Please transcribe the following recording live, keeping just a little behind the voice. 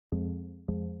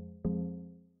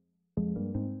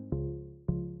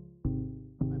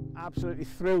Absolutely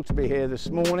thrilled to be here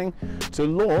this morning to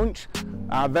launch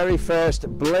our very first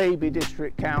Blaby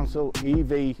District Council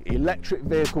EV electric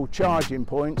vehicle charging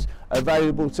points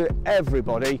available to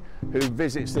everybody who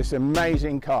visits this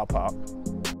amazing car park.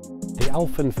 The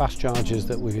Alphen fast chargers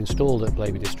that we've installed at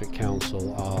Blaby District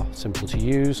Council are simple to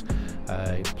use.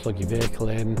 Plug your vehicle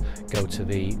in, go to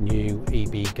the new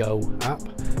EB Go app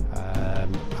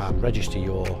and register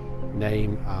your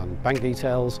name and bank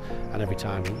details, and every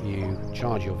time you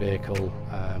charge your vehicle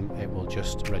it will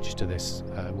just register this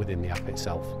within the app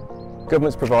itself.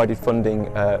 Government's provided funding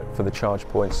for the charge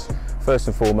points, first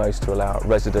and foremost to allow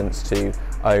residents to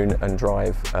own and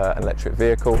drive an electric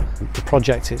vehicle. The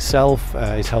project itself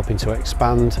is helping to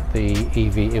expand the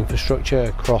EV infrastructure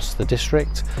across the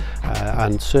district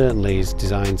and certainly is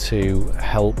designed to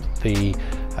help the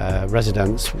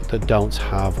residents that don't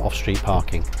have off-street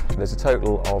parking. There's a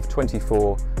total of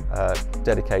 24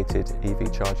 dedicated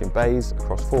EV charging bays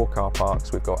across 4 car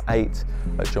parks. We've got 8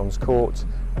 at Johns Court,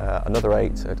 another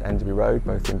 8 at Enderby Road,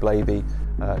 both in Blaby,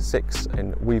 6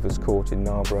 in Weavers Court in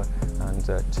Narborough, and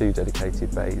 2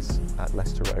 dedicated bays at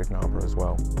Leicester Road, Narborough as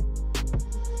well.